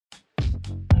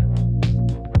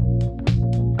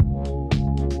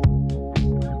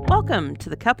Welcome to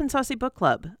the Cup and Saucy Book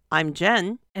Club. I'm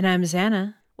Jen. And I'm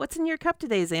Xana. What's in your cup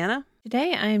today, Xana?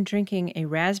 Today I am drinking a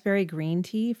raspberry green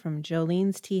tea from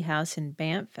Jolene's Tea House in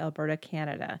Banff, Alberta,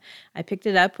 Canada. I picked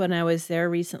it up when I was there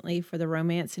recently for the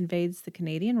Romance Invades the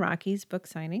Canadian Rockies book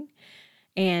signing.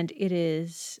 And it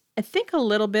is, I think, a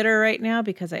little bitter right now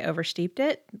because I oversteeped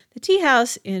it. The tea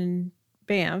house in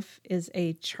Banff is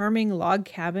a charming log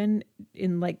cabin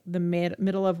in like the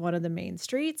middle of one of the main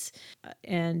streets.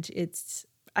 And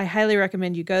I highly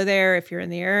recommend you go there if you're in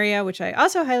the area, which I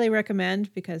also highly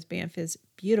recommend because Banff is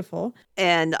beautiful.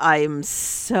 And I'm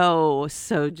so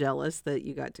jealous that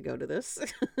you got to go to this.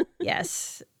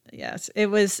 Yes. It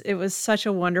was such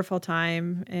a wonderful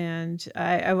time. And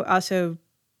I also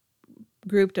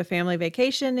grouped a family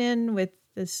vacation in with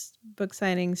this book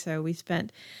signing. So we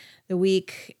spent the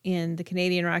week in the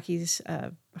Canadian Rockies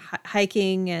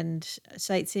hiking and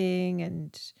sightseeing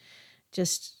and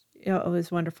just... it was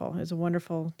wonderful. It was a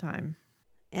wonderful time.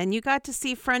 And you got to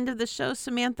see friend of the show,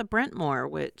 Samantha Brentmore,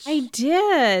 which I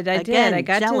did. I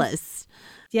got jealous.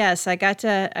 Yes, I got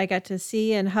to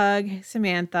see and hug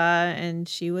Samantha, and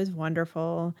she was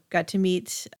wonderful. Got to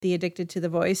meet the Addicted to the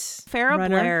Voice Farrah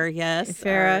runner. Blair, yes.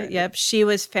 Farrah, yep. She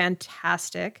was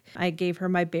fantastic. I gave her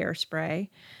my bear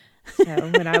spray. So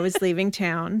when I was leaving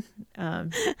town,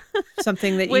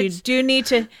 something that you do need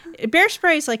to, bear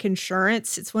spray is like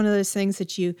insurance. It's one of those things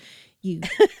that you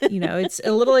know, it's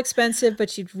a little expensive,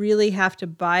 but you'd really have to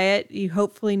buy it. You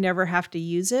hopefully never have to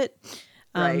use it.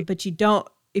 Right. But you don't,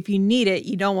 if you need it,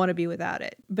 you don't want to be without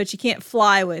it, but you can't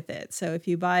fly with it. So if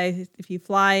you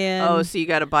fly in. Oh, so you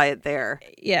got to buy it there.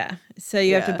 Yeah. So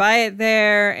you have to buy it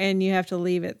there and you have to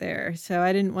leave it there. So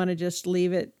I didn't want to just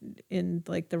leave it in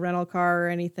like the rental car or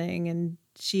anything. And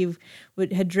she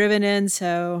had driven in.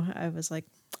 So I was like,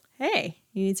 hey,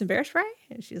 you need some bear spray?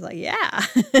 And she's like, yeah.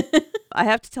 I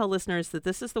have to tell listeners that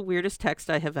this is the weirdest text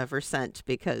I have ever sent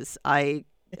because I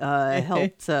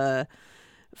helped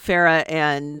Farrah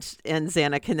and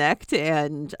Xana connect,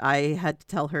 and I had to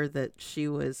tell her that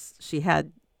Xana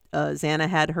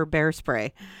had her bear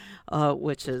spray,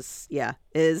 which is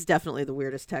definitely the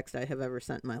weirdest text I have ever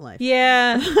sent in my life.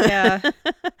 Yeah.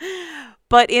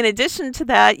 But in addition to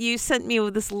that, you sent me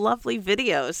with this lovely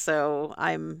video, so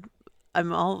I'm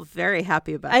all very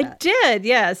happy about that. I did,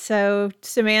 yeah. So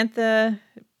Samantha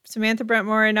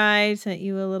Brentmore and I sent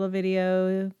you a little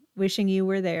video wishing you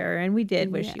were there, and we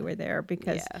did wish you were there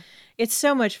because it's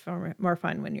so much more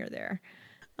fun when you're there.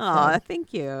 Oh,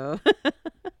 thank you.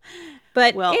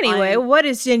 But anyway, what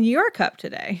is in your cup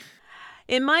today?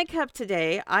 In my cup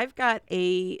today, I've got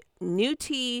a new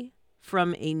tea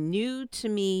from a new to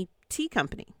me tea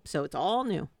company. So it's all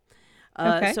new.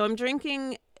 Okay. So I'm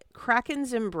drinking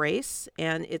Kraken's Embrace,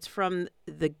 and it's from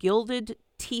the Gilded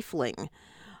Tiefling.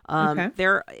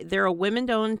 They're a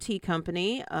women-owned tea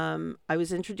company. I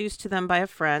was introduced to them by a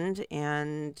friend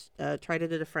and tried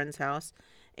it at a friend's house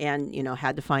and,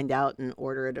 had to find out and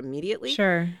order it immediately.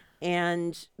 Sure.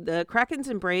 And the Kraken's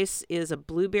Embrace is a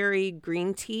blueberry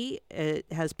green tea. It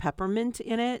has peppermint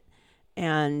in it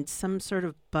and some sort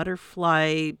of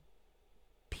butterfly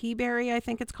peaberry, I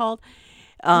think it's called.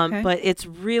 But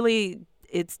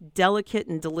it's delicate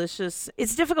and delicious.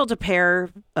 It's difficult to pair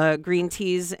green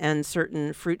teas and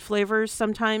certain fruit flavors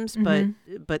sometimes,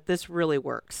 but this really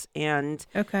works. And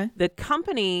the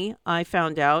company, I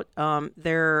found out,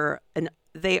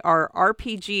 they are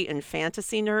RPG and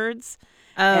fantasy nerds.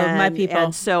 Oh, my people.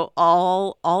 And so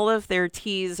all of their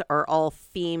teas are all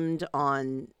themed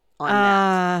on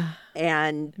that.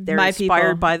 And they're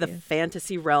inspired by the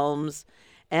fantasy realms.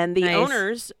 And the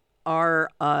owners are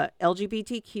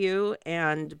LGBTQ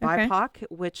and BIPOC,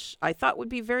 which I thought would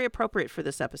be very appropriate for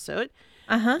this episode.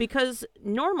 Because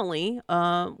normally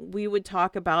we would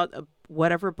talk about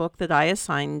whatever book that I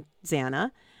assigned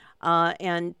Xana.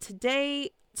 And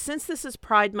today, since this is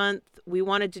Pride Month, we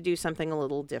wanted to do something a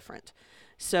little different.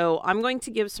 So I'm going to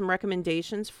give some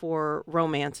recommendations for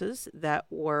romances that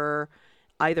were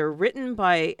either written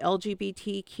by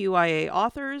LGBTQIA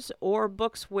authors or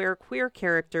books where queer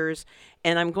characters,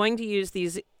 and I'm going to use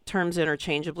these terms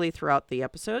interchangeably throughout the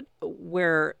episode,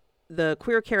 where the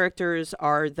queer characters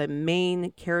are the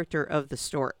main character of the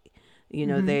story.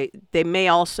 They may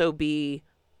also be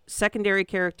secondary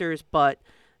characters, but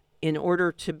in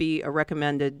order to be a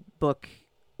recommended book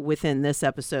within this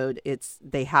episode,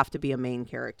 they have to be a main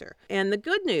character. And the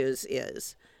good news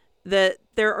is that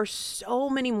there are so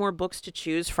many more books to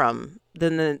choose from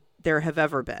than there have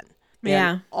ever been.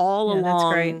 Yeah. And all along, that's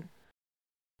great.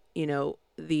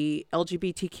 The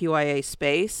LGBTQIA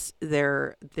space,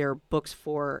 they're books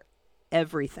for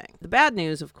everything. The bad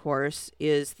news, of course,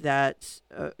 is that,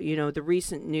 the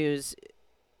recent news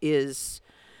is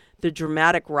the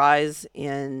dramatic rise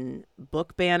in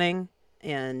book banning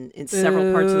and in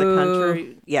several parts of the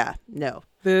country. Yeah, no.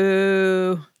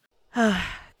 Boo.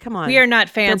 Come on. We are not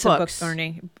fans of book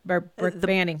burning,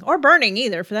 banning, or burning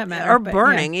either, for that matter.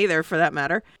 Either, for that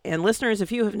matter. And listeners,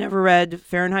 if you have never read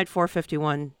Fahrenheit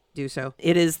 451, do so.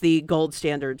 It is the gold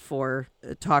standard for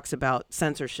talks about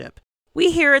censorship.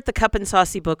 We here at the Cup and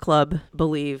Saucy Book Club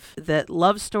believe that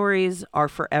love stories are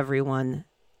for everyone.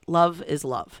 Love is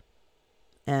love.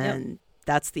 And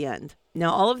that's the end.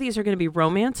 Now, all of these are going to be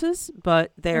romances,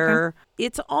 but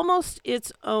it's almost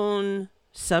its own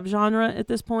subgenre at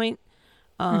this point.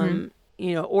 You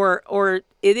know, or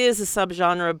it is a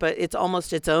subgenre, but it's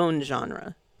almost its own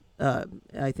genre,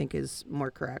 I think is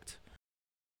more correct.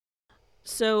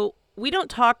 So we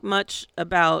don't talk much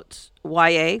about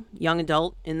YA, young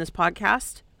adult, in this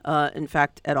podcast. In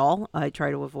fact, at all. I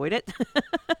try to avoid it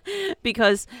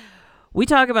because we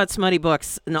talk about smutty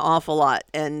books an awful lot.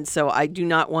 And so I do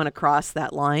not want to cross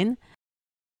that line.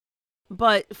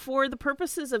 But for the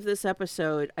purposes of this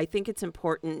episode, I think it's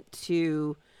important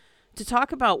to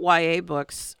talk about YA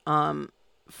books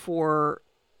for,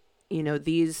 you know,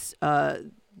 these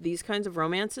kinds of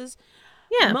romances.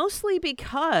 Yeah. Mostly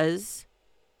because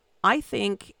I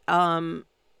think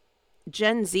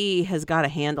Gen Z has got a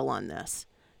handle on this.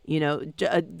 You know,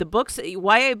 the books,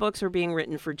 YA books are being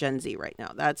written for Gen Z right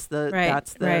now. That's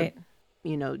the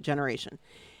you know, generation.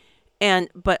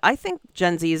 But I think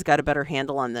Gen Z has got a better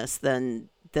handle on this than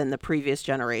the previous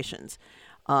generations.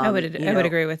 I would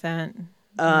agree with that.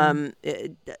 Xana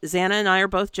and I are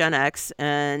both Gen X,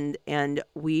 and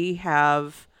we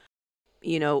have,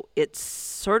 you know, it's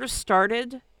sort of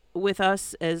started with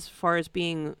us as far as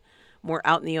being more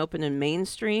out in the open and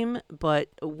mainstream, but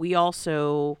we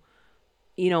also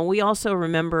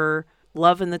remember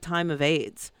love in the time of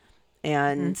AIDS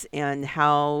and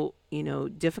how, you know,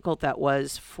 difficult that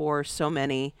was for so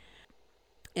many.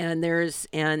 And there's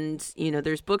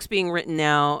books being written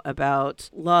now about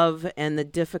love and the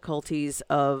difficulties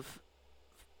of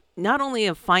not only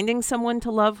of finding someone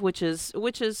to love, which is,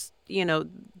 you know,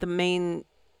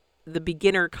 the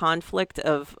beginner conflict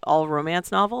of all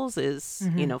romance novels is,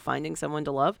 you know, finding someone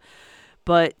to love,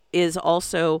 but is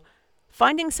also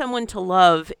finding someone to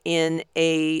love in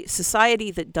a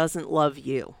society that doesn't love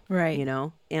you. Right. You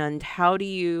know, and how do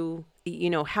you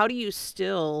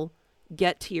still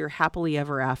get to your happily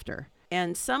ever after?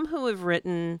 And some who have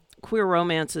written queer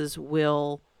romances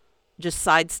will just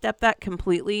sidestep that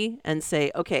completely and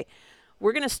say, okay,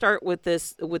 we're going to start with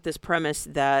this premise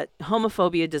that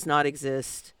homophobia does not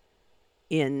exist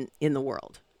in the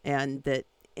world, and that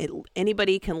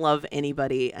anybody can love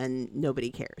anybody and nobody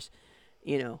cares,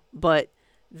 you know. But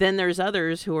then there's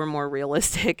others who are more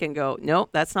realistic and go, nope,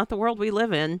 that's not the world we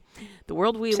live in. The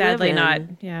world we Sadly live in, not.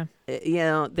 Yeah. You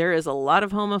know, there is a lot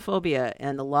of homophobia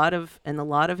and a lot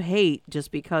of hate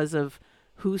just because of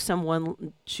who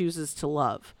someone chooses to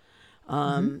love.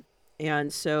 And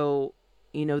so,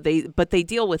 you know, they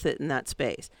deal with it in that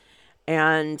space.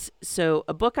 And so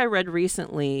a book I read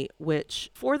recently, which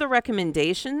for the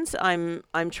recommendations, I'm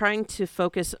trying to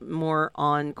focus more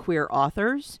on queer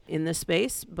authors in this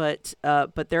space, but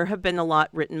there have been a lot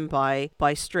written by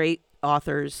straight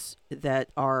authors that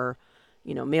are,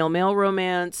 you know, male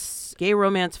romance, gay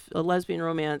romance, lesbian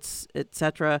romance,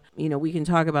 etc. You know, we can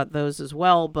talk about those as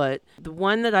well, but the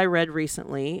one that I read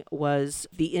recently was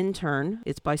The Intern.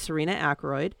 It's by Serena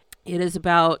Ackroyd. It is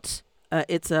about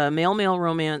it's a male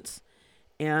romance.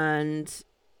 And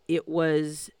it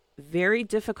was very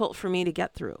difficult for me to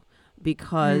get through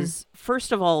because,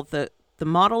 first of all, the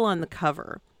model on the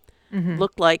cover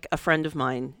looked like a friend of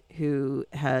mine who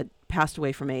had passed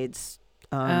away from AIDS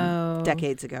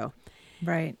decades ago.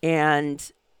 Right.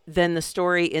 And then the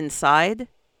story inside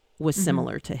was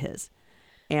similar to his.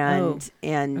 And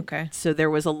so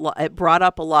there was it brought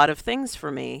up a lot of things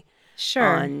for me.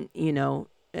 Sure. On, you know,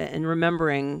 and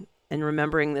remembering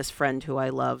this friend who I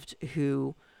loved,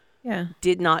 who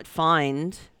did not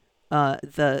find a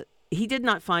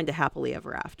happily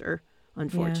ever after,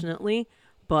 unfortunately.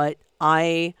 But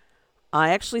I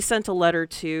actually sent a letter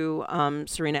to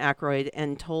Serena Ackroyd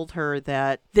and told her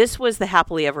that this was the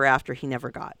happily ever after he never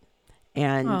got,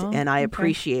 and I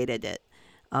appreciated it.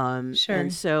 Sure.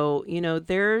 And so, you know,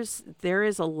 there is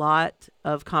a lot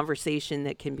of conversation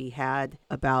that can be had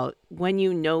about when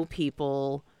you know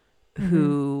people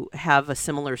who have a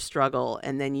similar struggle,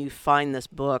 and then you find this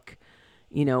book,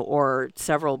 you know, or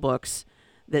several books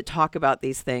that talk about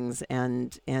these things,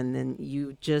 and then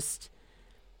you just,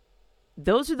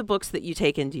 those are the books that you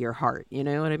take into your heart, you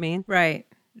know what I mean? Right.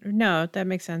 No, that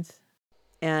makes sense.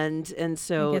 And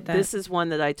so this is one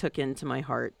that I took into my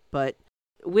heart, but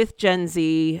with Gen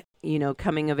Z,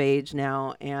 coming of age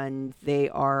now, and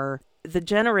the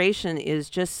generation is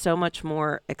just so much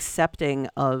more accepting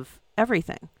of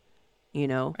everything,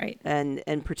 right.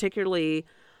 And particularly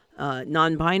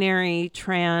non-binary,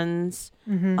 trans,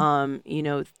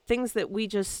 things that we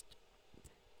just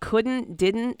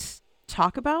didn't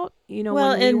talk about,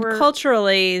 Well, and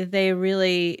culturally, they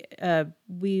really,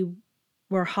 we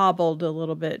were hobbled a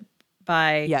little bit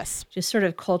by just sort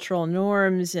of cultural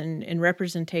norms and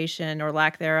representation or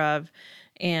lack thereof.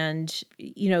 And,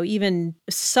 even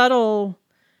subtle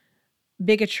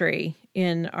bigotry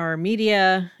in our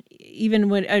media, even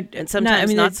when... and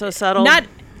sometimes not so subtle. Not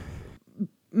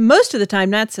most of the time,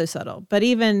 not so subtle, but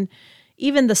even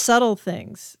the subtle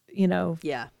things,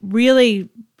 really,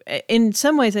 in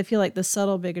some ways, I feel like the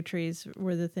subtle bigotries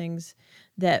were the things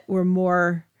that were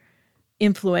more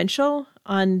influential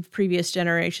on previous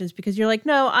generations, because you're like,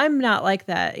 no, I'm not like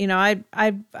that.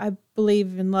 I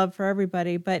believe in love for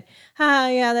everybody, but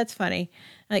yeah, that's funny.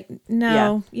 Like,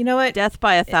 no, you know what? Death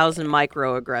by 1,000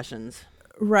 microaggressions.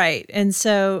 Right. And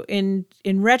so in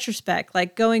retrospect,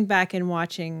 like going back and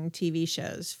watching TV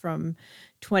shows from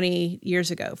 20 years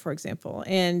ago, for example,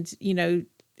 and,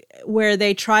 where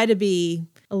they try to be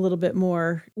a little bit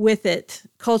more with it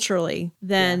culturally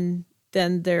than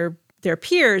their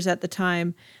peers at the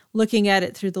time, looking at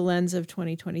it through the lens of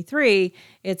 2023,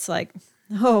 it's like,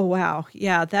 oh wow,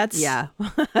 yeah, that's yeah.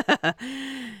 I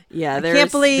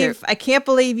can't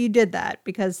believe you did that,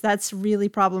 because that's really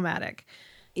problematic.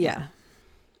 Yeah.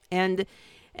 And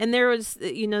there was,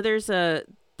 there's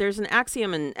an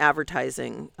axiom in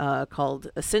advertising called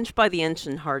a cinch by the inch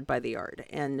and hard by the yard.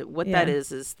 And what that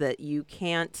is that you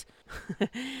can't,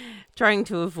 trying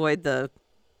to avoid the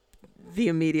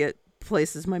immediate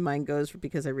places my mind goes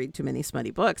because I read too many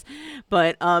smutty books.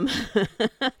 But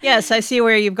yes, I see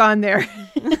where you've gone there.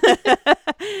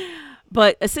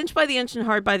 But a cinch by the inch and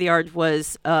hard by the yard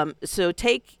was, so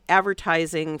take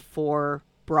advertising for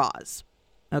bras.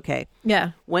 Okay.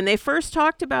 Yeah. When they first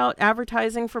talked about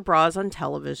advertising for bras on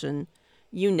television,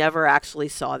 you never actually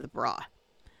saw the bra.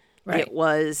 Right. It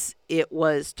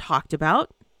was talked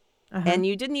about, and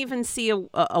you didn't even see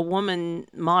a woman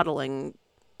modeling,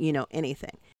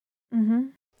 anything. Mm-hmm.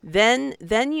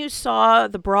 Then you saw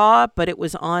the bra, but it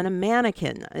was on a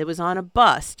mannequin. It was on a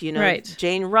bust, right.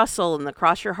 Jane Russell and the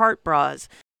Cross Your Heart bras.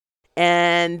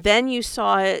 And then you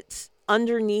saw it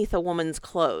underneath a woman's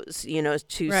clothes,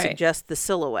 to suggest the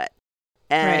silhouette.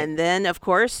 And then, of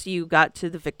course, you got to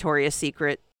the Victoria's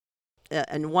Secret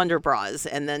and Wonder bras,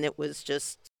 and then it was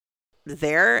just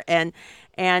there.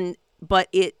 But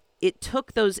it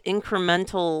took those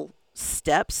incremental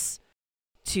steps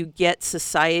to get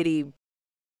society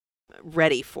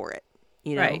ready for it,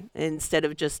 instead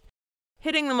of just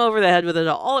hitting them over the head with it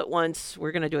all at once.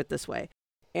 We're going to do it this way.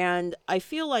 And I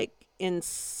feel like in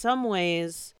some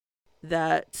ways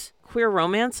that queer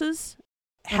romances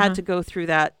had to go through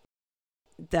that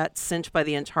cinch by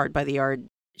the inch, hard by the yard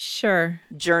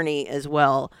journey as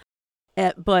well.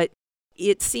 But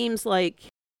it seems like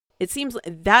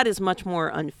that is much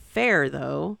more unfair,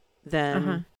 though,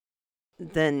 than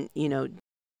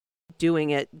doing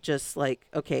it just like,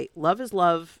 okay, love is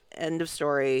love, end of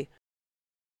story.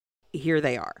 Here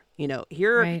they are,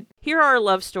 here are our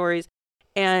love stories.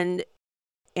 And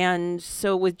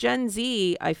so with Gen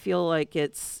Z, I feel like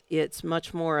it's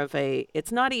much more of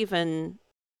it's not even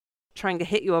trying to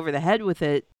hit you over the head with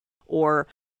it or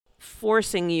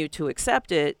forcing you to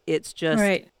accept it. It's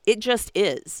just, it just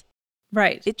is.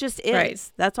 Right. It just is. Right.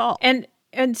 That's all. And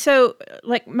so,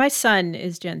 like, my son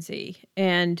is Gen Z,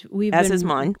 and we've as is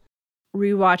mine,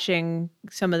 rewatching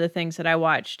some of the things that I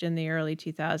watched in the early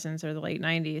 2000s or the late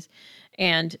 90s,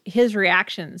 and his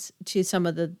reactions to some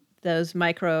of those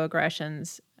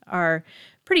microaggressions are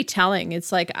pretty telling.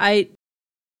 It's like I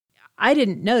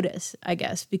didn't notice, I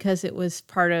guess, because it was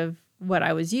part of what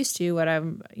I was used to, what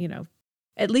I'm,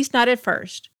 at least not at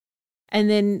first. And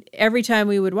then every time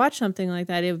we would watch something like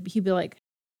that, he'd be like,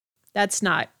 that's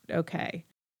not okay.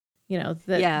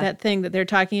 That thing that they're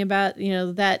talking about,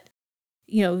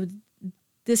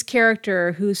 this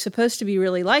character who's supposed to be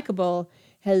really likable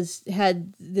has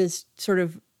had this sort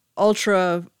of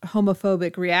ultra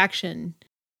homophobic reaction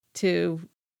to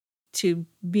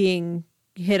being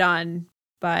hit on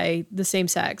by the same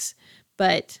sex.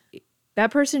 But that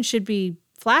person should be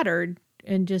flattered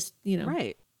and just,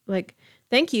 like,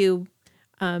 thank you.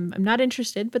 I'm not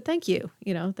interested, but thank you,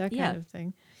 that kind of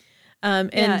thing.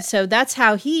 And so that's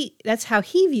how he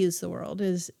views the world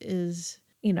is, if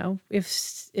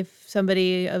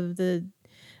somebody of the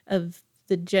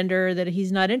gender that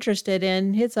he's not interested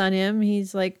in hits on him,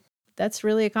 he's like, that's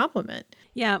really a compliment.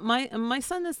 Yeah, my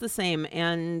son is the same,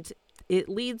 and it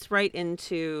leads right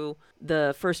into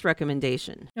the first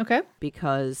recommendation. Okay.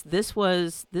 Because this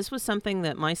was something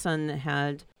that my son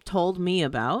had told me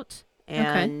about,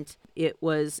 and it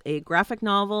was a graphic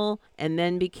novel and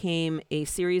then became a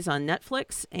series on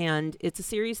Netflix, and it's a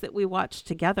series that we watched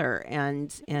together,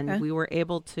 and we were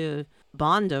able to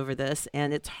bond over this,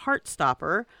 and it's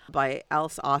Heartstopper by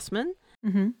Alice Oseman.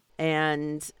 Mm-hmm.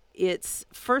 And it's,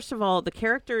 first of all, the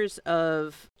characters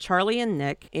of Charlie and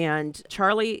Nick. And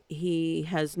Charlie, he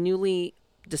has newly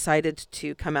decided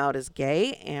to come out as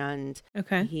gay, and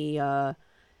he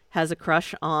has a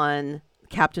crush on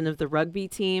captain of the rugby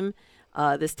team.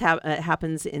 This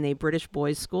happens in a British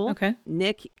boys' school. Okay.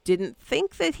 Nick didn't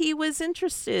think that he was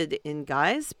interested in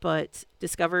guys, but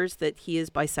discovers that he is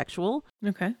bisexual.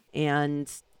 Okay. And,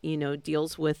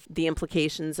 deals with the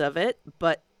implications of it.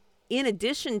 But in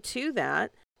addition to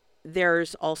that,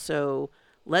 there's also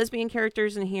lesbian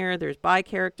characters in here. There's bi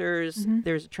characters. Mm-hmm.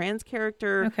 There's a trans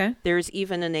character. Okay. There's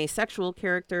even an asexual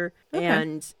character. Okay.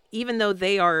 And even though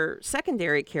they are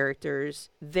secondary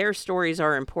characters, their stories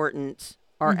are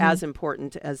as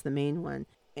important as the main one.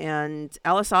 And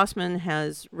Alice Oseman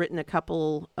has written a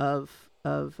couple of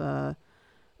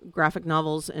graphic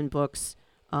novels and books.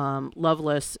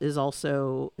 Loveless is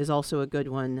also a good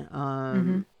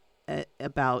one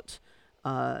about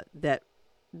that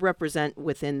represent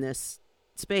within this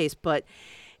space.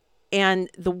 And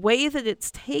the way that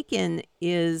it's taken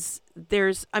is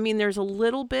there's a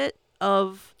little bit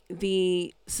of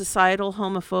the societal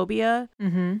homophobia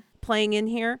playing in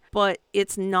here, but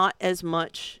it's not as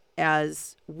much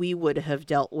as we would have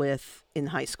dealt with in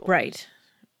high school. Right.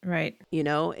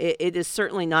 It is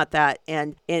certainly not that.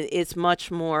 And it's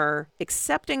much more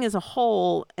accepting as a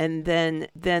whole. And then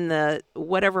the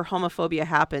whatever homophobia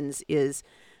happens is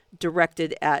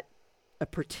directed at a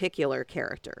particular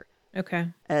character. Okay.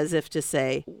 As if to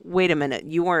say, wait a minute,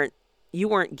 you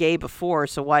weren't gay before,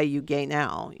 so why are you gay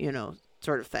now?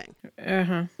 Sort of thing.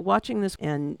 Watching this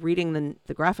and reading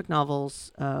the graphic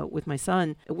novels with my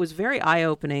son, it was very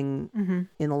eye-opening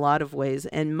in a lot of ways,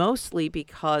 and mostly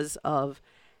because of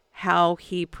how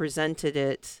he presented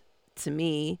it to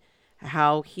me,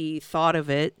 how he thought of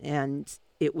it, and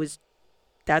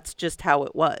that's just how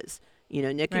it was.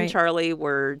 Nick and Charlie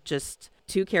were just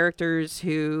two characters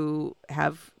who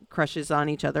have crushes on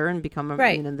each other and become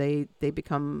they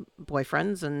become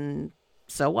boyfriends, and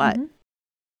so what? Mm-hmm.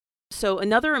 So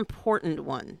another important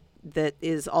one that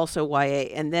is also YA,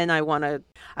 and then I want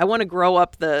to grow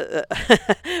up the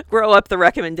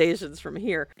recommendations from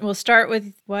here. We'll start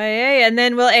with YA, and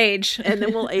then we'll age,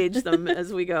 them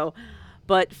as we go.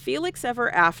 But Felix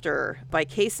Ever After by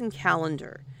Kacen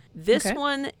Callender. This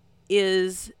one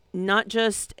is not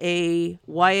just a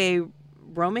YA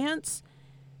romance.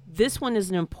 This one is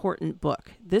an important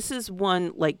book. This is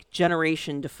one like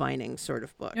generation defining sort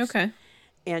of book. Okay.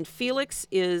 And Felix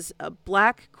is a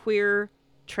Black, queer,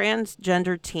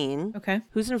 transgender teen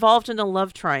who's involved in a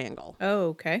love triangle. Oh,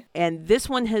 okay. And this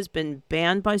one has been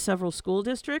banned by several school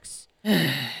districts.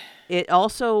 It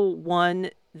also won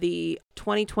the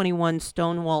 2021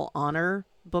 Stonewall Honor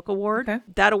Book Award. Okay.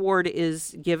 That award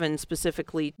is given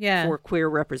specifically for queer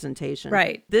representation.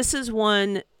 Right. This is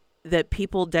one that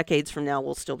people decades from now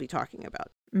will still be talking about.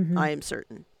 Mm-hmm. I am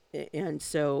certain. And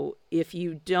so if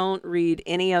you don't read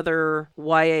any other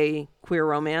YA queer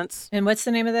romance. And what's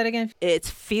the name of that again? It's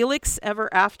Felix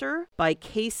Ever After by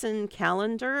Kacen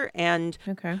Callender. And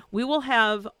we will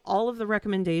have all of the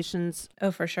recommendations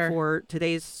for sure for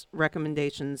today's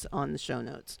recommendations on the show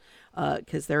notes,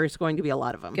 because there is going to be a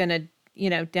lot of them. Gonna,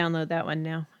 download that one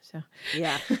now. So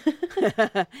yeah.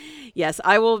 Yes,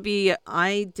 I will be.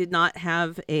 I did not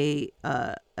have a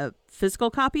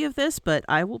physical copy of this, but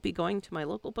I will be going to my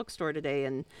local bookstore today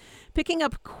and picking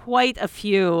up quite a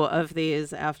few of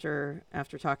these after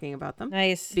talking about them.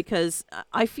 Nice. Because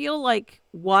I feel like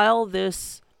while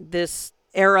this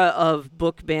era of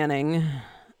book banning,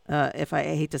 if I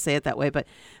hate to say it that way, but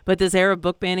this era of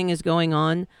book banning is going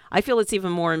on, I feel it's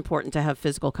even more important to have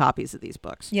physical copies of these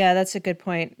books. Yeah, that's a good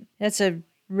point. That's a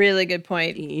really good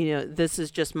point. This is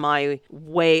just my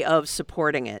way of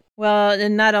supporting it. Well,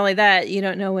 and not only that, you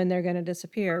don't know when they're going to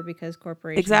disappear because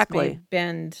corporations may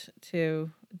bend to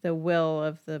the will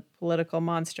of the political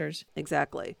monsters.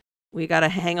 Exactly. We got to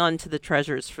hang on to the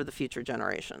treasures for the future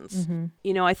generations.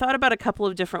 Mm-hmm. I thought about a couple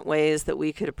of different ways that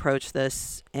we could approach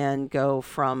this and go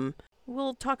from,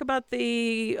 we'll talk about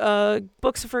the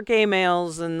books for gay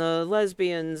males and the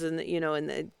lesbians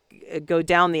and, go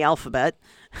down the alphabet.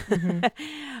 Mm-hmm.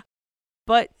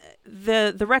 But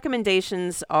the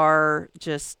recommendations are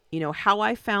just, how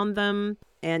I found them.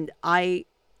 And I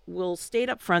will state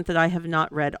up front that I have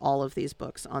not read all of these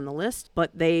books on the list,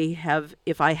 but they have,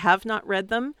 if I have not read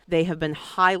them, they have been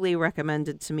highly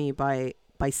recommended to me by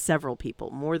several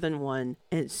people, more than one,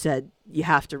 and said, you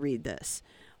have to read this.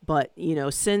 But,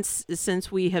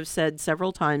 since we have said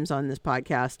several times on this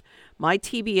podcast, my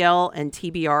TBL and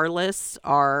TBR lists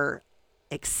are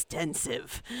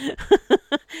extensive.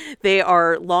 They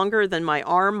are longer than my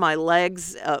arm, my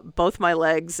legs, both my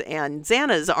legs, and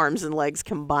Xana's arms and legs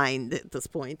combined at this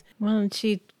point. Well, and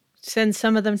she sends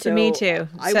some of them to me too.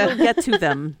 I will get to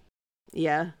them.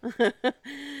 Yeah.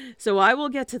 So I will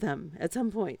get to them at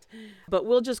some point. But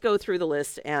we'll just go through the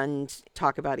list and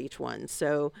talk about each one.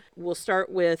 So we'll start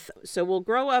with, we'll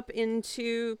grow up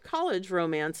into college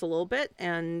romance a little bit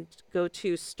and go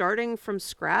to Starting from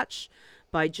Scratch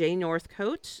by Jay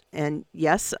Northcote. And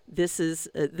yes, this is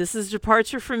a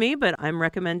departure for me, but I'm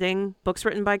recommending books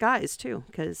written by guys too,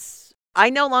 because I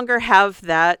no longer have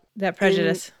that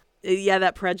prejudice.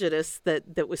 That prejudice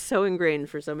that was so ingrained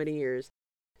for so many years.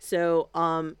 So,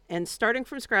 and Starting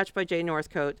from Scratch by Jay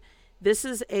Northcote, this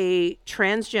is a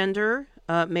transgender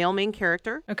male main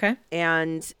character. Okay.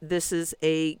 And this is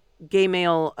a gay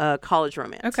male college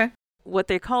romance. Okay. What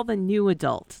they call the new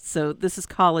adult. So this is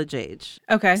college age.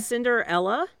 Okay.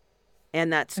 Cinderella,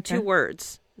 and that's two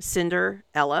words.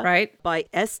 Cinderella. Right. By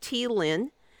S.T.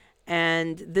 Lin.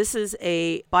 And this is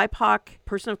a BIPOC,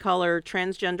 person of color,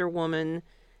 transgender woman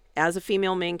as a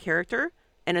female main character.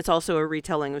 And it's also a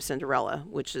retelling of Cinderella,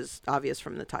 which is obvious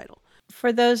from the title.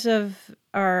 For those of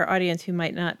our audience who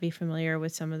might not be familiar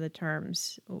with some of the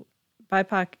terms,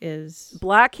 BIPOC is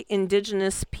Black,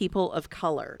 Indigenous, People of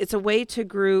Color. It's a way to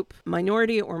group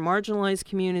minority or marginalized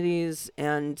communities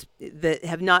and that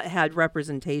have not had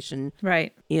representation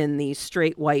in the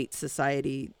straight white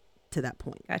society to that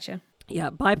point. Gotcha. Yeah,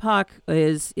 BIPOC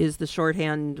is the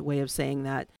shorthand way of saying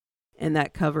that, and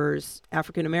that covers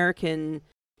African American,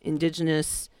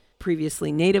 Indigenous,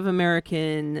 previously Native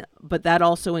American, but that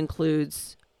also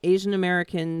includes Asian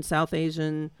American, South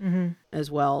Asian as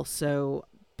well. So,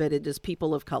 but it is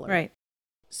people of color. Right.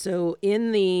 So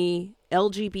in the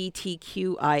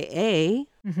LGBTQIA,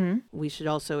 we should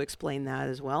also explain that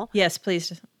as well. Yes,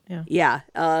 please. Yeah.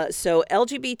 So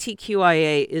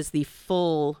LGBTQIA is the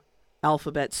full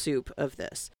alphabet soup of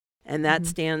this. And that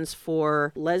stands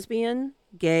for lesbian,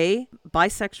 gay,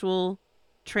 bisexual,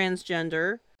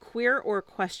 transgender, queer or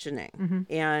questioning,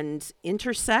 and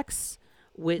intersex,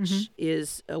 which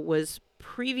was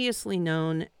previously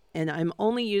known, and I'm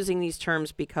only using these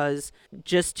terms because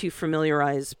just to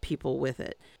familiarize people with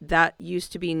it. That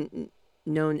used to be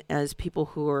known as people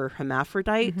who are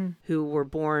hermaphrodite, who were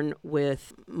born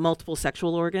with multiple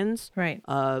sexual organs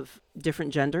of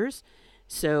different genders.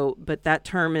 So, but that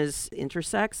term is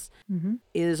intersex. It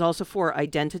is also for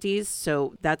identities.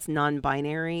 So that's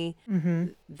non-binary,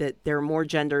 that there are more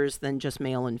genders than just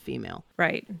male and female.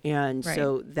 Right. And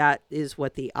so that is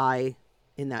what the I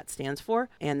in that stands for.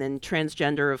 And then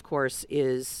transgender, of course,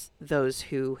 is those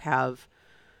who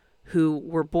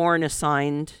were born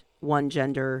assigned one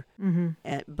gender,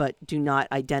 but do not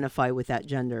identify with that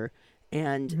gender,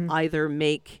 and either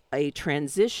make a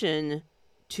transition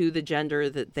to the gender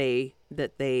that they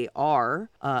are,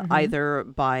 either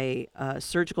by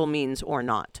surgical means or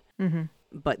not.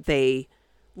 But they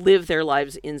live their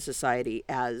lives in society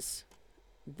as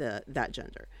that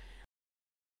gender.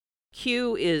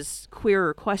 Q is queer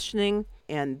or questioning,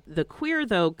 and the queer,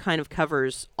 though, kind of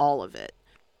covers all of it.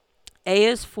 A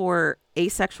is for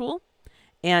asexual,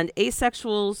 and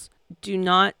asexuals do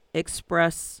not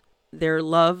express their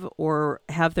love or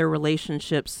have their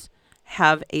relationships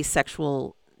have a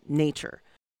sexual nature.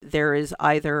 There is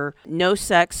either no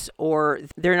sex or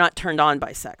they're not turned on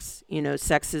by sex.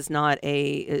 Sex is not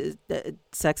a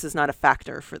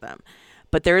factor for them.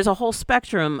 But there is a whole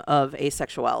spectrum of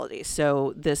asexuality.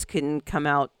 So this can come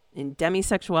out in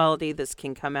demisexuality. This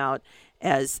can come out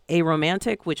as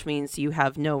aromantic, which means you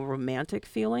have no romantic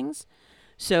feelings.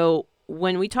 So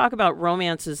when we talk about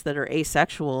romances that are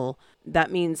asexual,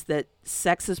 that means that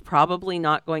sex is probably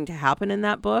not going to happen in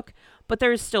that book, but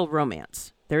there is still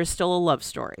romance. There is still a love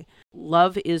story.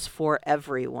 Love is for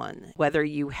everyone. Whether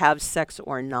you have sex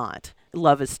or not,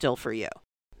 love is still for you.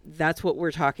 That's what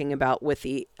we're talking about with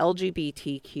the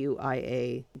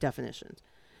LGBTQIA definitions.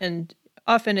 And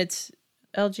often it's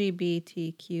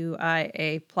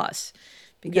LGBTQIA plus.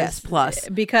 Yes, plus.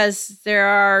 Because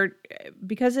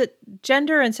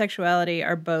gender and sexuality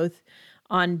are both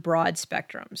on broad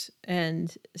spectrums.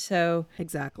 And so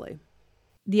exactly,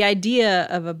 the idea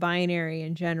of a binary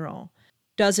in general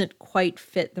doesn't quite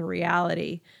fit the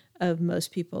reality of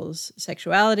most people's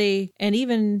sexuality and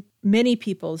even many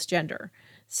people's gender.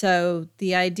 So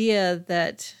the idea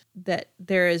that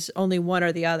there is only one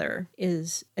or the other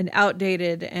is an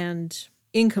outdated and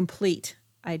incomplete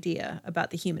idea about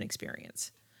the human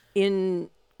experience. In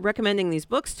recommending these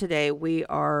books today, we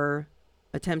are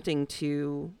attempting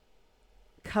to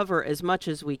cover as much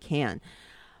as we can.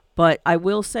 But I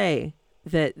will say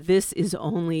that this is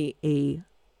only a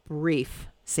brief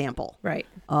sample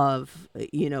of,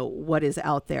 what is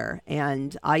out there.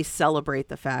 And I celebrate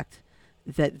the fact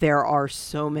that there are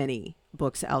so many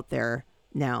books out there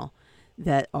now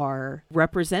that are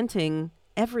representing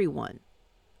everyone.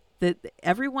 That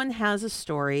everyone has a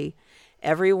story.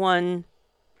 Everyone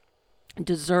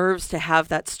deserves to have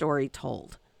that story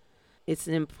told. It's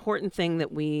an important thing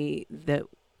that we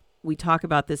talk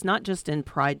about this, not just in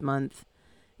Pride Month,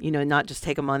 not just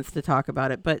take a month to talk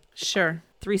about it, but sure,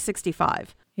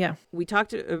 365. Yeah. We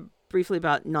talked briefly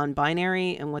about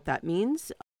non-binary and what that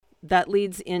means. That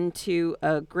leads into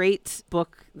a great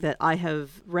book that I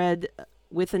have read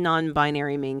with a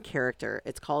non-binary main character.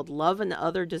 It's called Love and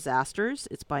Other Disasters.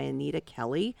 It's by Anita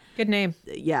Kelly. Good name.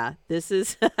 Yeah, this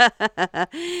is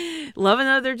Love and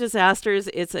Other Disasters.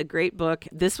 It's a great book.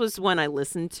 This was one I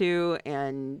listened to,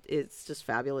 and it's just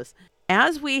fabulous.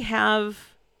 As we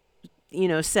have,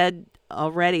 said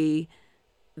already,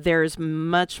 there's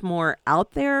much more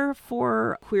out there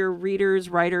for queer readers,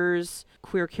 writers,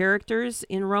 queer characters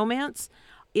in romance.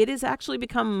 It has actually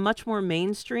become much more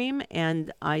mainstream,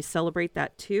 and I celebrate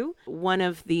that too. One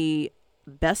of the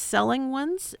best-selling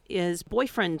ones is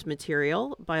Boyfriend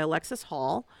Material by Alexis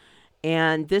Hall.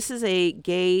 And this is a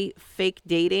gay fake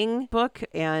dating book,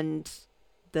 and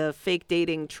the fake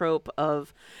dating trope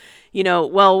of,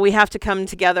 we have to come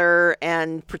together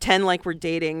and pretend like we're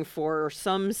dating for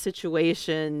some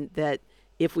situation that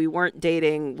if we weren't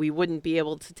dating, we wouldn't be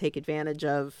able to take advantage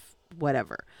of,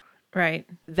 whatever. Right.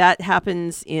 That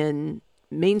happens in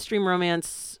mainstream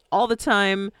romance all the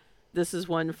time. This is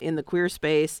one in the queer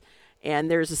space.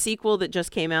 And there's a sequel that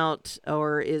just came out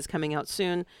or is coming out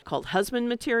soon called Husband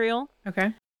Material. Okay.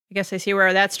 I guess I see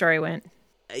where that story went.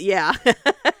 Yeah.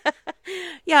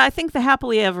 Yeah, I think the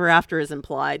happily ever after is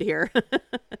implied here.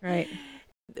 Right.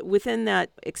 Within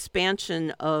that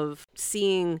expansion of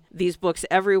seeing these books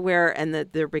everywhere and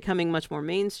that they're becoming much more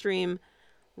mainstream,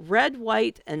 Red,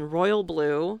 White, and Royal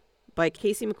Blue by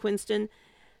Casey McQuiston.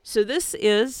 So this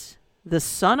is the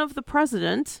son of the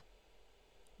president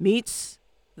meets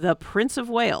the Prince of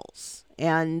Wales.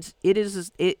 And it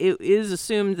is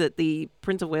assumed that the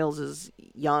Prince of Wales is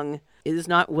young. It is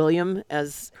not William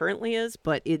as currently is,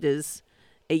 but it is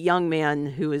a young man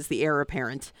who is the heir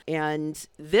apparent. And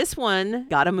this one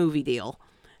got a movie deal.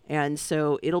 And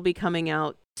so it'll be coming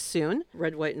out soon,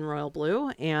 Red, White, and Royal Blue.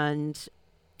 And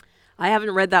I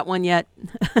haven't read that one yet,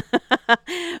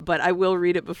 but I will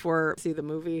read it before I see the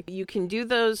movie. You can do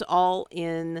those all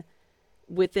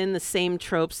within the same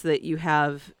tropes that you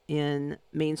have in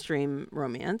mainstream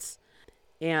romance.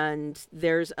 And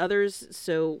there's others.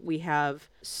 So we have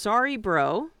Sorry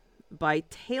Bro by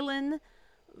Talyn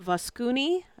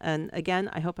Vascuni. And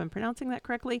again, I hope I'm pronouncing that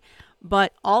correctly.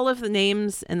 But all of the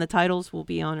names and the titles will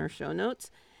be on our show notes.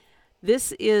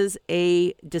 This is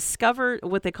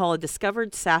what they call a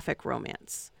discovered sapphic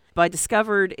romance. By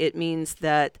discovered, it means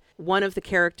that one of the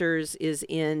characters is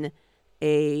in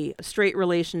a straight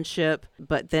relationship,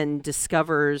 but then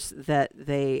discovers that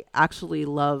they actually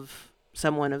love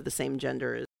someone of the same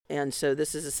gender. And so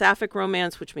this is a sapphic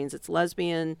romance, which means it's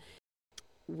lesbian.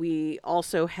 We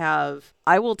also have,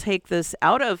 I will take this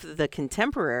out of the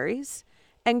contemporaries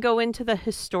and go into the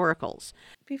historicals.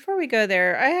 Before we go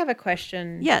there, I have a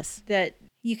question. Yes. That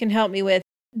you can help me with.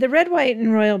 The Red, White,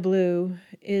 and Royal Blue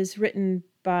is written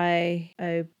by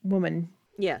a woman.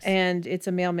 Yes. And it's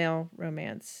a male-male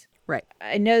romance. Right.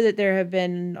 I know that there have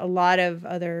been a lot of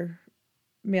other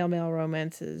male-male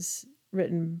romances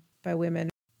written by women.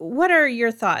 What are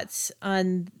your thoughts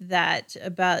on that,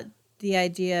 about the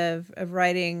idea of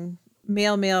writing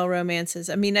male-male romances?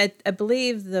 I mean, I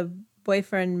believe the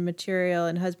Boyfriend Material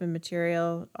and Husband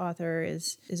Material author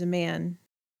is a man.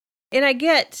 And I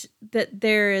get that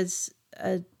there's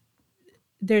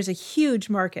a huge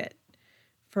market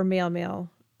for male-male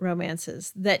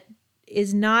romances that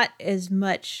is not as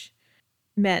much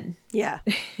men. Yeah.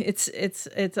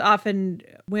 It's often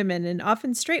women, and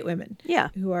often straight women. Yeah.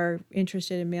 Who are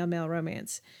interested in male-male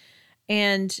romance.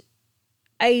 And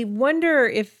I wonder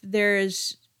if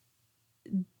there's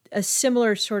a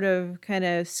similar sort of kind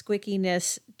of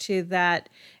squickiness to that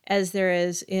as there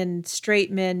is in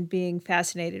straight men being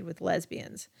fascinated with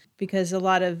lesbians. Because a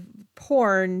lot of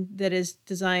porn that is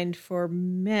designed for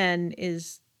men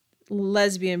is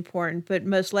lesbian porn, but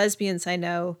most lesbians I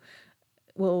know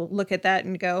will look at that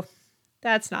and go,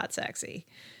 That's not sexy.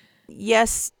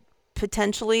 Yes,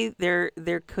 potentially there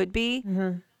could be,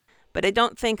 but I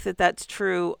don't think that that's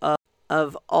true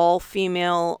of all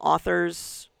female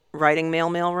authors writing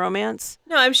male romance.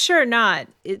 No, I'm sure not.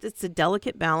 It's a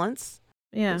delicate balance.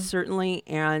 Yeah, certainly.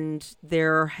 And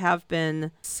there have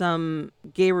been some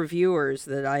gay reviewers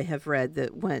that I have read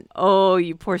that went, "Oh,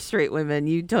 you poor straight women,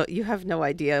 you have no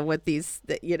idea what these,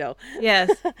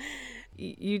 Yes.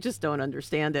 You just don't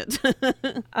understand it."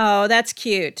 Oh, that's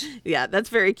cute. Yeah, that's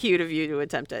very cute of you to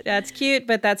attempt it. That's cute,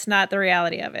 but that's not the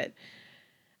reality of it.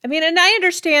 I mean, and I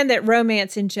understand that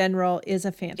romance in general is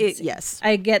a fantasy. Yes.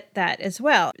 I get that as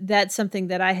well. That's something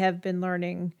that I have been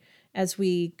learning as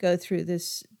we go through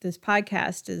this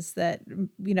podcast, is that,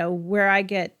 where I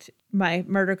get my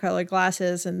murder colored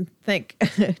glasses and think,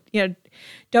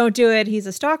 don't do it, he's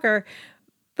a stalker.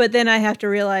 But then I have to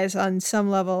realize on some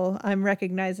level, I'm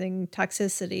recognizing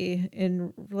toxicity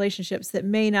in relationships that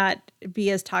may not be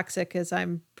as toxic as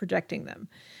I'm projecting them.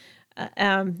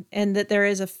 And that there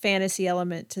is a fantasy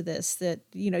element to this, that,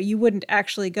 you wouldn't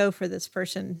actually go for this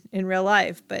person in real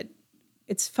life, but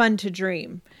it's fun to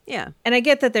dream. Yeah. And I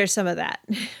get that there's some of that.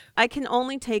 I can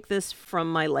only take this from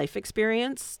my life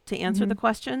experience to answer the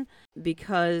question,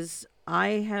 because I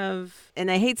have,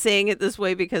 and I hate saying it this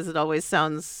way because it always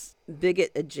sounds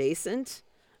bigot adjacent,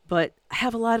 but I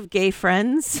have a lot of gay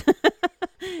friends.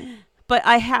 But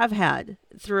I have had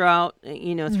throughout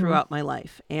my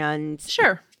life. And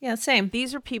sure. Yeah, same.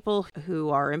 These are people who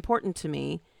are important to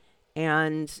me.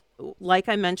 And like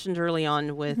I mentioned early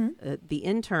on with The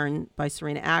Intern by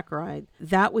Serena Ackroyd,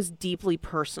 that was deeply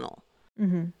personal,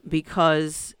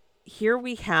 because here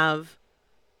we have,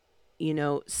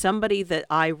 somebody that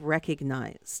I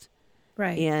recognized.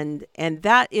 Right. And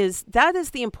that is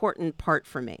the important part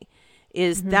for me,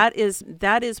 is that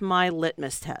is my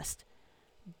litmus test.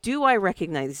 Do I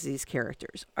recognize these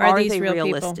characters? Are these they real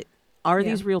realistic? People? Are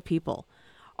these real people?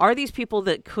 Are these people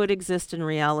that could exist in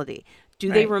reality?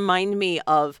 Do they remind me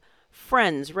of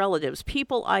friends, relatives,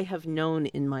 people I have known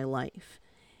in my life?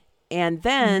 And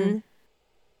then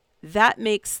that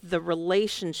makes the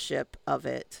relationship of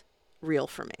it real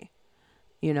for me,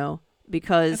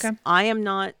 because I am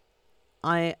not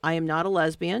a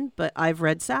lesbian, but I've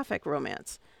read sapphic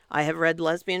romance. I have read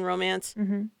lesbian romance.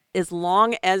 As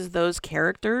long as those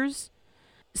characters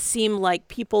seem like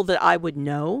people that I would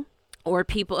know, or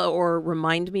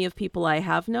remind me of people I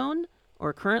have known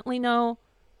or currently know,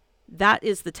 that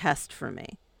is the test for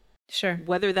me. Sure.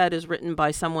 Whether that is written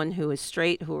by someone who is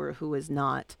straight or who is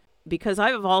not. Because I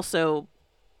have also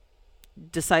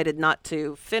decided not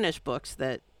to finish books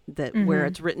that where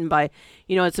it's written by,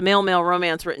 it's a male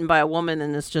romance written by a woman,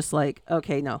 and it's just like,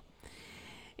 okay, no.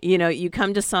 You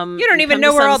come to some... You don't even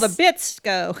know where all the bits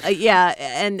go. Yeah,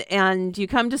 and you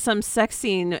come to some sex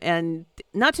scene, and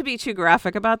not to be too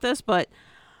graphic about this, but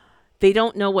they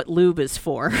don't know what lube is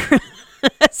for.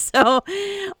 So,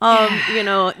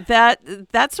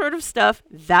 that sort of stuff,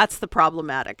 that's the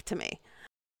problematic to me.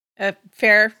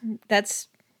 Fair. That's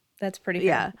pretty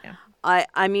fair. Yeah.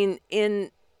 I mean,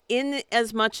 in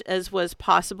as much as was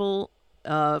possible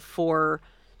for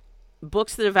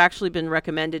books that have actually been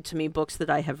recommended to me, books that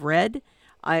I have read,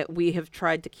 we have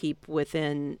tried to keep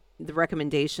within the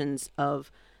recommendations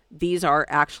of these are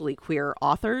actually queer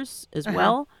authors as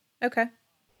well. Okay.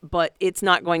 But it's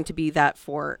not going to be that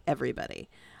for everybody.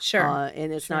 Sure.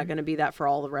 And it's not going to be that for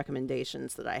all the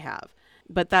recommendations that I have.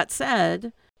 But that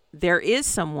said, there is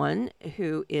someone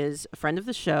who is a friend of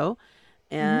the show,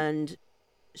 and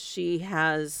she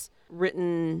has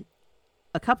written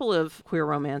a couple of queer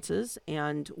romances,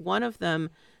 and one of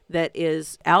them that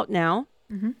is out now,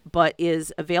 but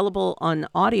is available on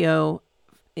audio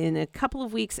in a couple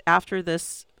of weeks after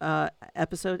this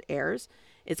episode airs.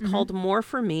 It's called More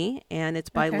For Me, and it's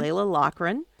by Layla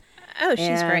Loughran. Oh,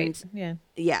 she's great. Yeah.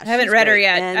 Yeah. I haven't read her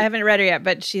yet.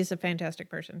 But she's a fantastic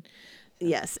person.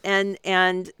 Yes.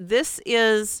 And this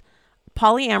is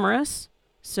polyamorous.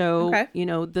 So,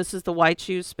 this is the why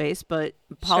choose space, but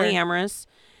polyamorous.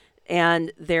 Sure.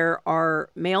 And there are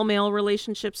male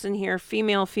relationships in here,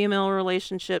 female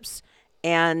relationships,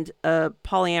 and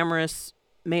polyamorous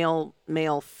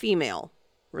male-female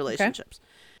relationships.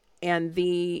 Okay. And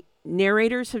the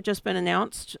narrators have just been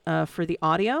announced for the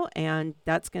audio, and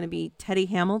that's going to be Teddy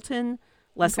Hamilton,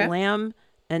 Lessa Lamb,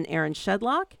 and Aaron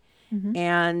Shedlock.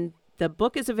 And the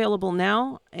book is available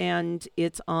now, and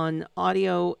it's on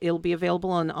audio. It'll be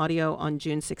available on audio on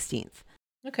June 16th.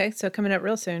 Okay, so coming up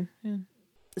real soon. Yeah.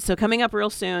 So coming up real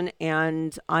soon,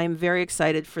 and I'm very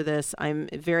excited for this. I'm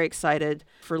very excited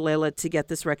for Layla to get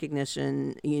this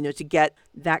recognition, to get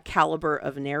that caliber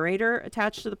of narrator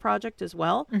attached to the project as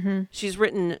well. Mm-hmm. She's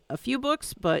written a few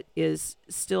books, but is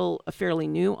still a fairly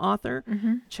new author.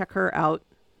 Mm-hmm. Check her out,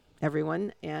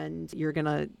 everyone, and you're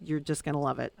just gonna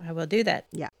love it. I will do that.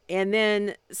 Yeah. And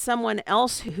then someone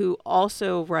else who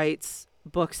also writes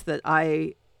books that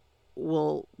I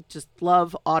will just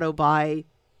love, auto buy,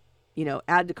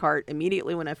 add to cart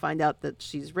immediately when I find out that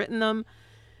she's written them,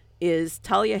 is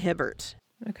Talia Hibbert.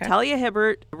 Okay. Talia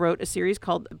Hibbert wrote a series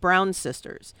called Brown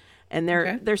Sisters, and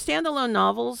they're standalone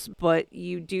novels, but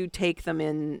you do take them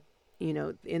in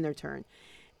their turn.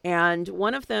 And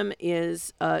one of them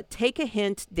is Take a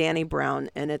Hint, Dani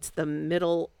Brown, and it's the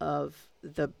middle of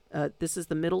this is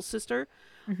the middle sister.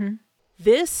 Mm-hmm.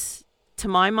 This, to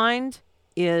my mind,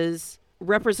 is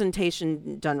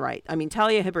representation done right. I mean,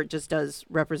 Talia Hibbert just does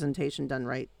representation done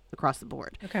right across the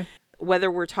board. Okay. Whether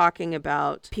we're talking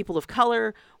about people of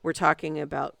color, we're talking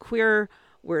about queer,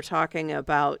 we're talking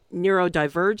about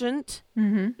neurodivergent.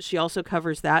 Mm-hmm. She also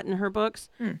covers that in her books.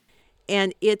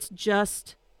 And it's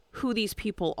just who these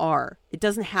people are. It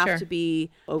doesn't have to be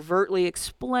overtly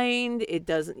explained. It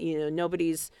doesn't,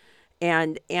 nobody's...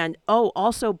 And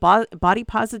also body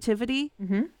positivity.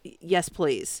 Mm-hmm. Yes,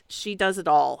 please. She does it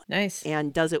all. Nice.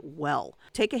 And does it well.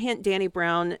 Take a Hint, Dani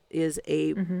Brown is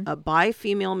a bi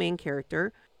female main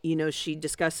character. She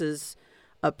discusses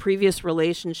a previous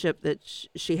relationship that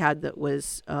she had that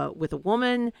was with a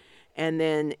woman. And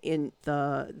then in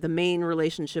the main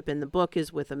relationship in the book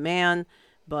is with a man.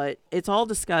 But it's all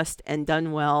discussed and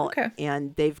done well. Okay.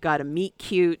 And they've got a meet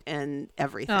cute and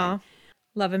everything. Aww.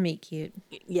 Love a meet cute.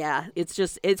 Yeah,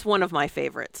 it's one of my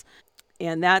favorites.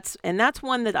 And that's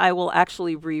one that I will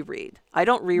actually reread. I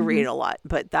don't reread a lot,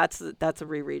 but that's a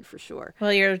reread for sure.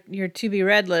 Well, your to be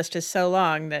read list is so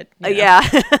long that yeah.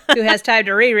 Who has time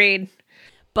to reread?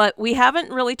 But we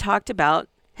haven't really talked about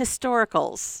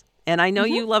historicals. And I know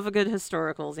you love a good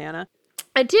historicals, Anna.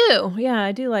 I do. Yeah,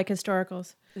 I do like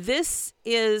historicals. This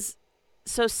is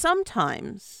so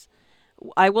sometimes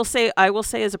I will say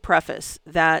as a preface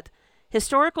that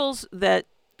historicals that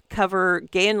cover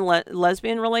gay and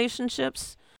lesbian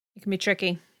relationships, it can be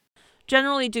tricky.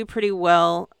 Generally do pretty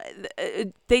well.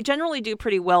 They generally do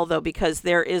pretty well, though, because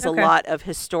there is a lot of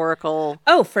historical.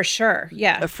 Oh, for sure.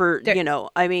 Yeah. There's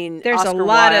Oscar a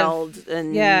lot of.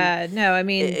 And, yeah. No, I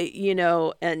mean.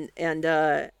 And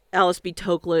Alice B.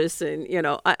 Toklas, and,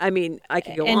 I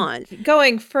could go on.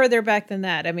 Going further back than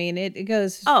that, I mean, it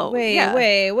goes way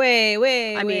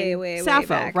Sappho,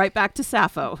 back. Right back to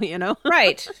Sappho,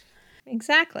 Right.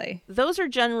 Exactly. Those are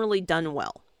generally done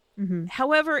well. Mm-hmm.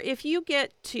 However, if you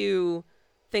get to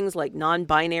things like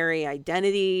non-binary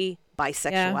identity,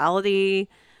 bisexuality,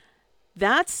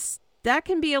 that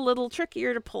can be a little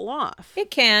trickier to pull off. It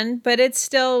can, but it's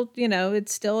still, it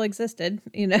still existed,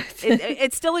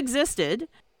 it still existed.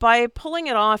 By pulling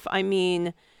it off, I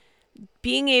mean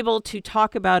being able to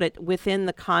talk about it within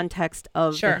the context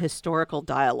of the historical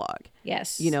dialogue.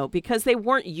 Yes. Because they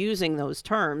weren't using those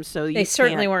terms. So they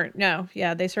certainly weren't. No.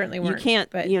 Yeah, they certainly weren't. You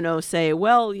can't, say,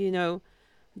 well,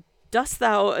 dost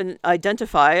thou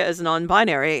identify as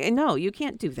non-binary? And no, you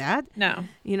can't do that. No.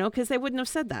 Because they wouldn't have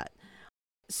said that.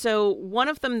 So one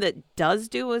of them that does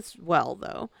do as well,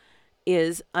 though,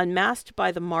 is Unmasked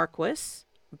by the Marquis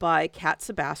by Cat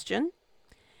Sebastian.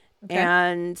 Okay.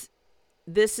 And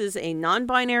this is a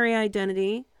non-binary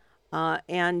identity,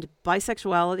 and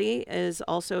bisexuality is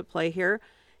also at play here.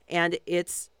 And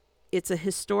it's a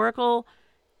historical.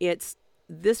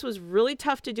 This was really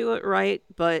tough to do it right,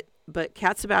 but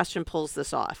Cat Sebastian pulls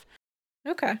this off.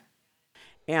 Okay.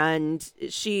 And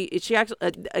she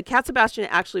actually, Cat Sebastian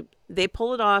actually, they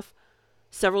pull it off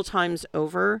several times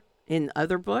over in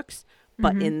other books,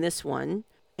 but in this one,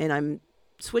 and I'm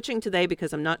switching to they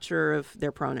because I'm not sure of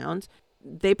their pronouns.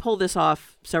 They pull this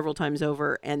off several times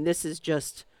over, and this is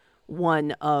just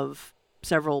one of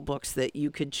several books that you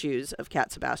could choose of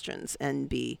Cat Sebastian's and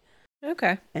be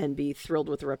thrilled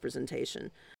with the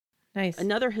representation. Nice.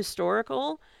 Another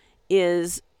historical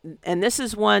is, and this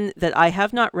is one that I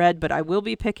have not read, but I will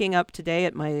be picking up today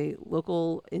at my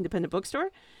local independent bookstore.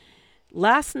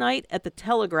 Last Night at the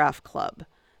Telegraph Club.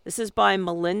 This is by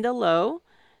Melinda Lowe.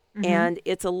 And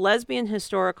it's a lesbian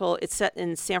historical. It's set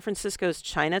in San Francisco's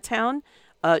Chinatown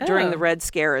during the Red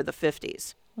Scare of the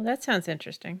 50s. Well, that sounds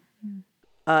interesting.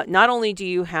 Not only do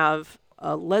you have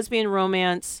a lesbian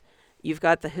romance, you've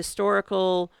got the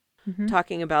historical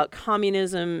talking about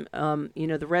communism.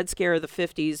 The Red Scare of the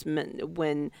 50s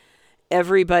when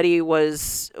everybody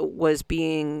was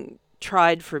being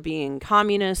tried for being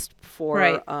communist for,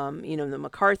 right. The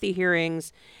McCarthy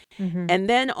hearings. Mm-hmm. And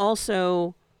then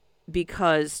also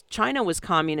because China was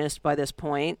communist by this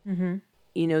point, mm-hmm.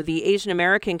 The Asian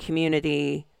American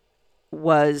community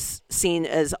was seen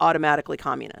as automatically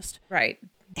communist. Right.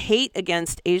 Hate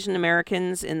against Asian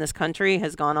Americans in this country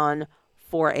has gone on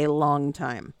for a long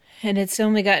time. And it's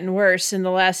only gotten worse in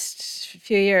the last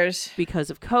few years. Because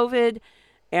of COVID.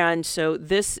 And so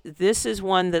this is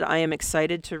one that I am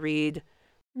excited to read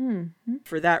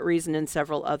for that reason and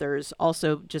several others.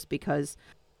 Also just because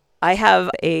I have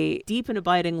a deep and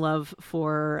abiding love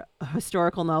for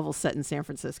historical novels set in San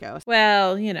Francisco.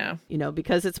 Well,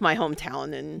 because it's my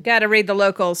hometown and got to read the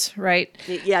locals, right?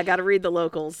 Yeah, got to read the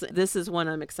locals. This is one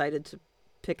I'm excited to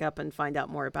pick up and find out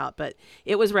more about, but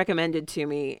it was recommended to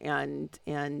me and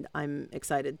I'm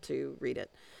excited to read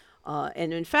it.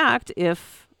 And in fact,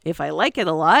 if I like it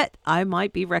a lot, I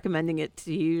might be recommending it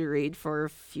to you to read for a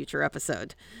future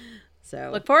episode. So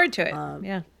look forward to it.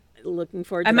 Yeah. Looking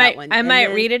forward to that one. I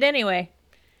might read it anyway.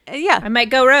 Yeah. I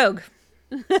might go rogue.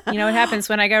 You know what happens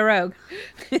when I go rogue.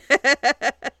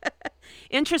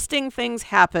 Interesting things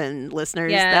happen,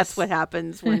 listeners. Yes. That's what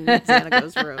happens when Xana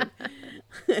goes rogue.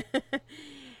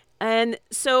 And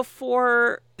so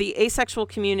for the asexual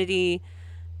community,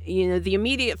 the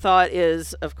immediate thought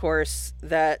is, of course,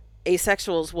 that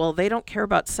asexuals, well, they don't care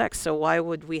about sex, so why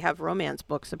would we have romance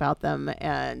books about them?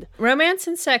 And romance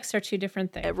and sex are two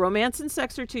different things. Romance and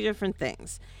sex are two different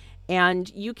things.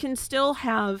 And you can still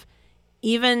have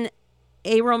even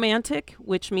aromantic,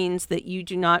 which means that you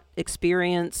do not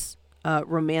experience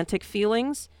romantic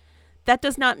feelings. That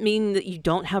does not mean that you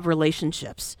don't have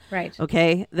relationships. Right.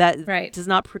 Okay? That does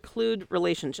not preclude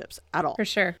relationships at all. For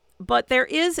sure. But there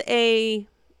is a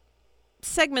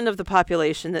segment of the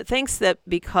population that thinks that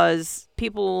because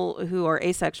people who are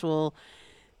asexual,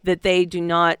 that they do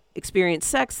not experience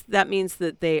sex, that means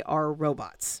that they are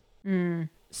robots. Mm.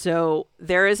 So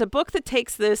there is a book that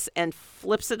takes this and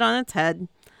flips it on its head,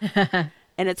 and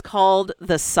it's called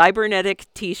The Cybernetic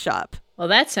Tea Shop. Well,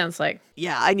 that sounds like...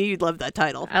 Yeah, I knew you'd love that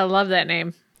title. I love that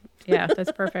name. Yeah,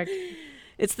 that's perfect.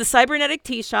 It's The Cybernetic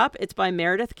Tea Shop. It's by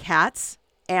Meredith Katz,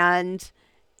 and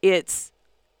it's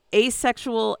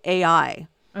asexual AI.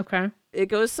 Okay. It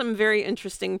goes some very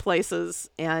interesting places,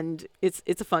 and it's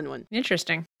a fun one.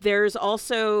 Interesting. There's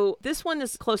also, this one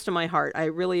is close to my heart. I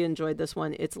really enjoyed this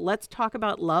one. It's Let's Talk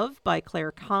About Love by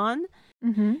Claire Kahn.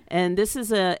 Mm-hmm. And this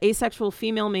is a asexual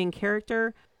female main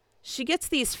character. She gets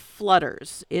these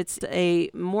flutters. It's a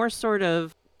more sort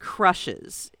of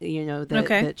crushes,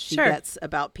 that she gets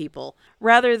about people.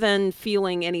 Rather than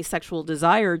feeling any sexual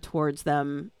desire towards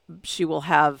them, she will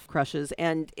have crushes.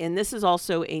 And this is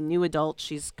also a new adult.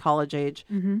 She's college age.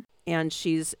 Mm-hmm. And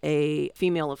she's a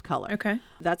female of color. Okay.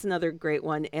 That's another great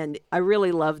one. And I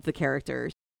really loved the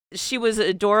character. She was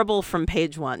adorable from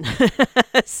page one.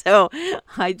 So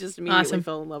I just immediately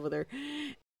fell in love with her.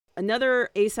 Another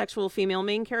asexual female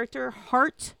main character,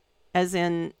 Heart, as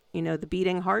in, the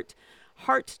beating heart.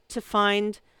 Heart to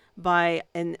Find by,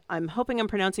 and I'm hoping I'm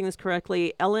pronouncing this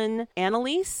correctly, Ellen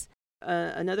Annalise,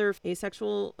 another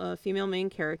asexual female main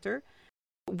character.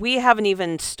 We haven't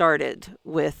even started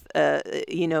with,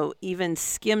 even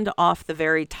skimmed off the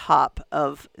very top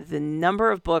of the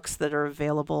number of books that are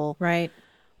available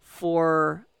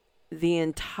for the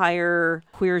entire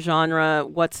queer genre,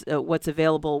 what's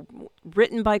available,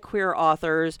 written by queer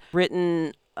authors,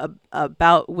 written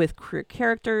about with queer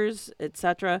characters,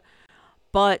 etc.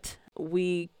 But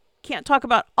we can't talk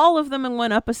about all of them in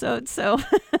one episode, so...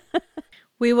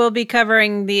 We will be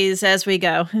covering these as we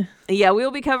go. Yeah, we will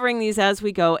be covering these as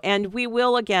we go. And we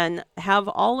will, again, have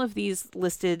all of these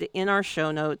listed in our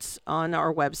show notes on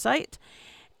our website.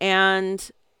 And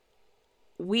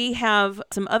we have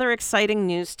some other exciting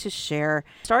news to share.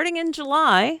 Starting in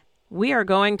July, we are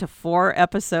going to 4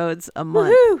 episodes a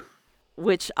month. Woohoo!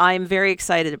 Which I'm very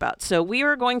excited about. So we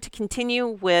are going to continue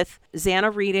with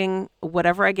Xana reading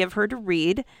whatever I give her to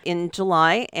read in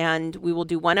July, and we will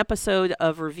do 1 episode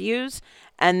of reviews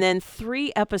and then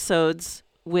 3 episodes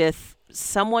with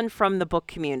someone from the book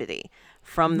community,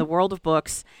 from the world of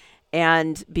books.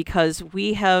 And because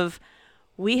we have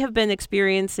been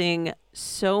experiencing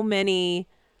so many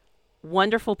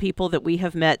wonderful people that we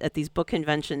have met at these book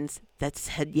conventions that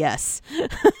said yes.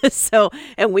 So,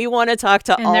 and we want to talk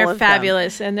to all of them. And they're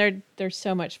fabulous, and they're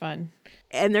so much fun.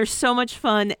 And they're so much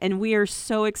fun, and we are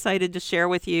so excited to share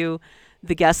with you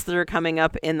the guests that are coming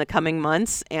up in the coming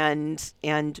months. And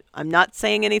I'm not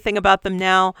saying anything about them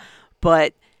now,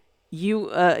 but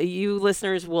you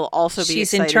listeners will also be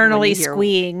She's excited. She's internally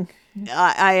squeeing.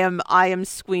 I am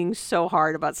squeeing so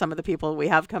hard about some of the people we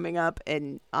have coming up,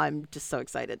 and I'm just so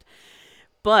excited.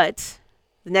 But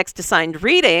the next assigned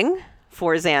reading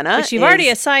for Xana, which you've already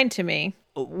assigned to me,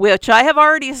 which I have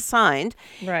already assigned,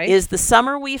 right, is The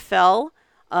Summer We Fell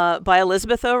by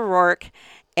Elizabeth O'Rourke,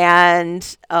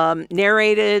 and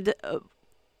narrated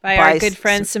by our good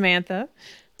friend Samantha.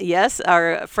 Yes,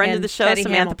 our friend of the show, Teddy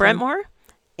Samantha Brentmore,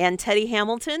 and Teddy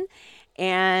Hamilton.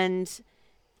 And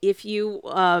if you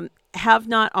have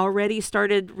not already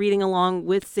started reading along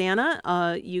with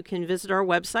Xana, you can visit our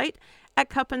website at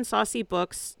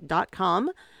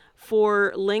cupandsaucybooks.com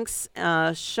for links,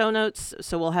 show notes.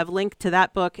 So we'll have a link to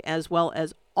that book as well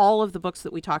as all of the books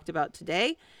that we talked about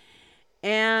today.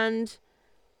 And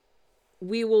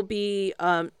we will be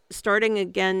starting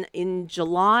again in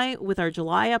July with our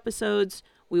July episodes.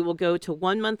 We will go to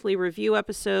 1 monthly review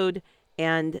episode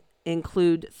and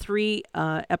include 3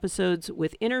 episodes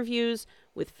with interviews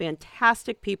with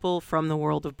fantastic people from the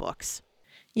world of books.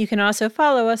 You can also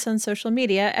follow us on social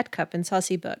media at Cup and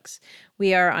Saucy Books.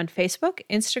 We are on Facebook,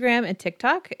 Instagram, and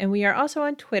TikTok, and we are also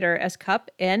on Twitter as Cup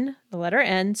N, the letter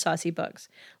N, Saucy Books.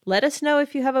 Let us know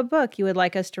if you have a book you would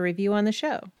like us to review on the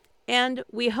show. And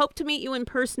we hope to meet you in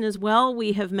person as well.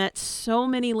 We have met so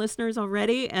many listeners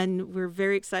already, and we're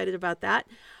very excited about that.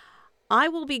 I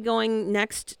will be going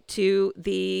next to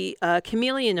the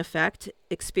Chameleon Effect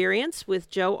experience with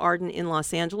Joe Arden in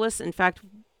Los Angeles. In fact,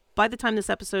 by the time this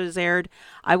episode is aired,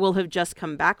 I will have just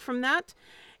come back from that.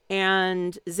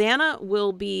 And Xana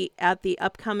will be at the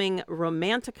upcoming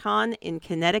Romanticon in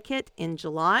Connecticut in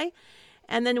July.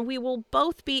 And then we will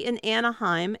both be in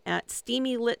Anaheim at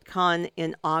Steamy LitCon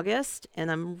in August.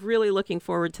 And I'm really looking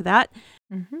forward to that.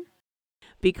 Mm-hmm.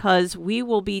 Because we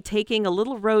will be taking a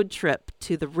little road trip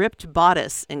to the Ripped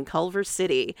Bodice in Culver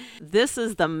City. This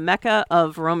is the mecca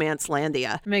of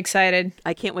Romancelandia. I'm excited.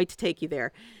 I can't wait to take you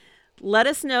there. Let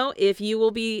us know if you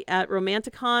will be at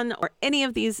Romanticon or any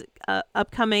of these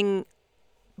upcoming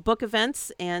book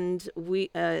events, and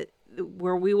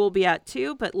where we will be at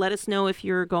too. But let us know if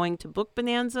you're going to Book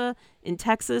Bonanza in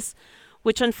Texas,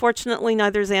 which unfortunately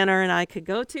neither Xana and I could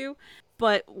go to.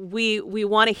 But we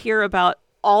want to hear about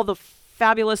all the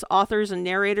fabulous authors and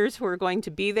narrators who are going to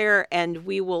be there, and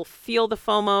we will feel the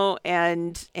FOMO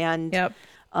and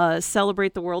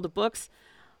celebrate the world of books.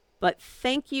 But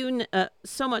thank you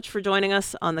so much for joining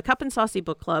us on the Cup and Saucy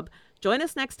Book Club. Join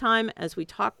us next time as we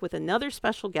talk with another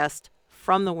special guest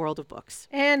from the world of books.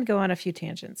 And go on a few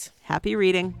tangents. Happy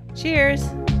reading. Cheers.